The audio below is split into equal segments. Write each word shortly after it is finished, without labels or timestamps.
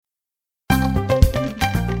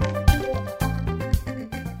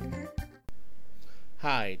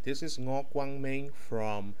Hi, this is Ngo Quang Meng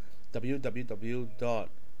from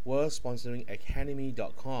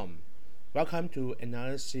www.worldsponsoringacademy.com. Welcome to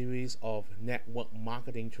another series of network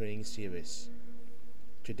marketing training series.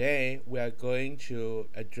 Today, we are going to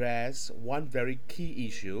address one very key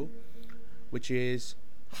issue, which is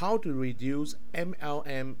how to reduce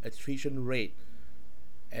MLM attrition rate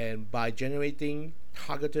and by generating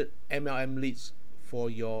targeted MLM leads for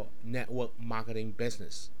your network marketing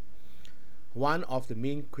business. One of the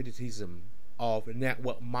main criticisms of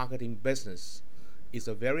network marketing business is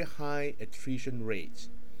a very high attrition rate.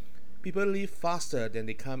 People leave faster than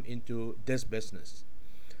they come into this business.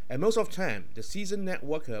 And most of the time, the seasoned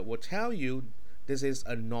networker will tell you this is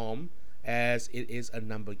a norm as it is a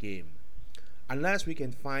number game. Unless we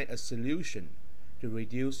can find a solution to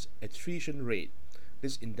reduce attrition rate,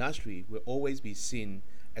 this industry will always be seen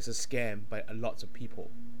as a scam by a lot of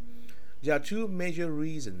people. There are two major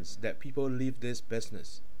reasons that people leave this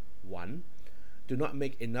business. 1. Do not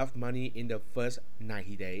make enough money in the first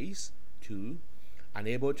 90 days. 2.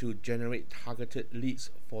 Unable to generate targeted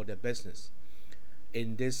leads for their business.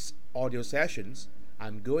 In this audio sessions,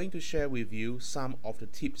 I'm going to share with you some of the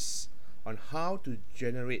tips on how to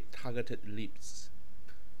generate targeted leads.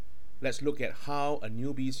 Let's look at how a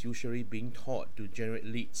newbie is usually being taught to generate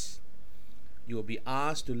leads. You will be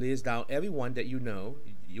asked to list down everyone that you know.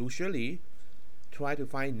 Usually, try to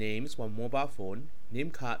find names from mobile phone,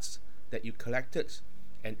 name cards that you collected,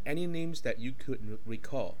 and any names that you could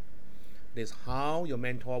recall. This is how your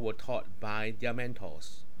mentor was taught by their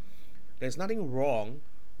mentors. There's nothing wrong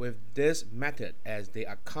with this method as there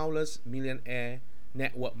are countless millionaire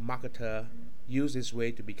network marketers use this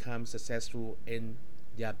way to become successful in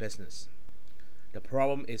their business. The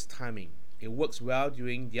problem is timing. It works well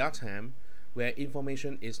during their time where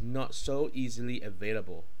information is not so easily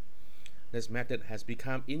available. This method has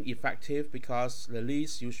become ineffective because the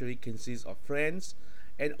leads usually consist of friends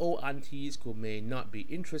and old aunties who may not be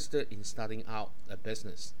interested in starting out a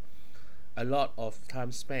business. A lot of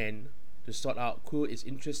time spent to sort out who is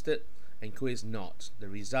interested and who is not. The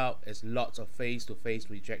result is lots of face-to-face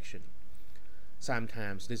rejection.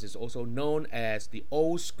 Sometimes this is also known as the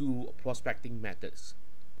old school prospecting methods.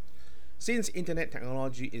 Since internet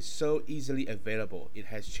technology is so easily available, it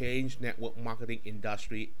has changed network marketing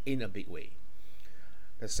industry in a big way.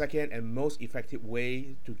 The second and most effective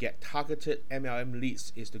way to get targeted MLM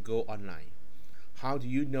leads is to go online. How do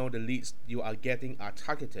you know the leads you are getting are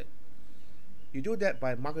targeted? You do that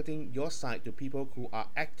by marketing your site to people who are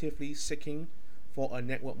actively seeking for a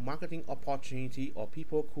network marketing opportunity or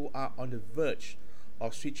people who are on the verge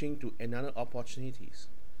of switching to another opportunities.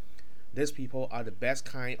 These people are the best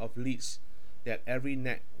kind of leads that every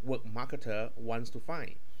network marketer wants to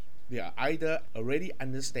find. They are either already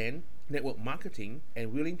understand network marketing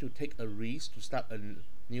and willing to take a risk to start a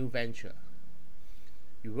new venture.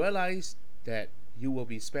 You realize that you will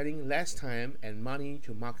be spending less time and money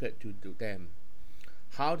to market to them.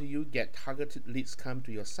 How do you get targeted leads come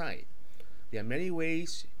to your site? There are many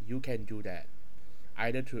ways you can do that,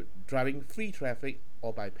 either through driving free traffic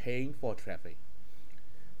or by paying for traffic.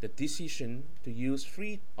 The decision to use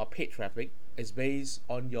free or paid traffic is based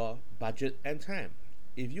on your budget and time.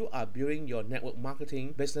 If you are building your network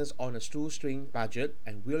marketing business on a shoestring budget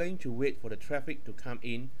and willing to wait for the traffic to come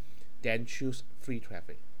in, then choose free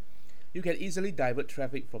traffic. You can easily divert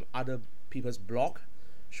traffic from other people's blog,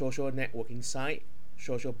 social networking site,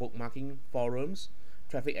 social bookmarking forums,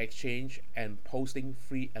 traffic exchange, and posting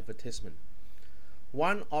free advertisement.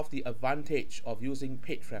 One of the advantages of using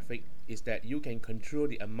paid traffic is that you can control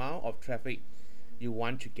the amount of traffic you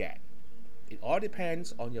want to get. It all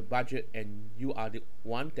depends on your budget and you are the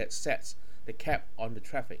one that sets the cap on the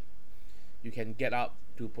traffic. You can get up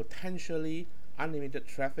to potentially unlimited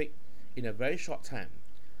traffic in a very short time.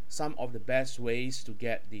 Some of the best ways to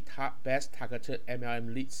get the best targeted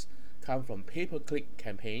MLM leads come from pay-per-click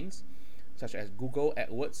campaigns such as Google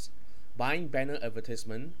AdWords, buying banner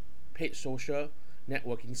advertisement, paid social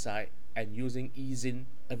networking site, and using eSIN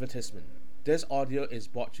advertisement. This audio is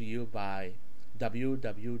brought to you by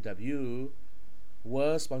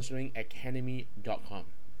www.worldsponsoringacademy.com.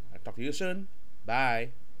 I'll talk to you soon. Bye.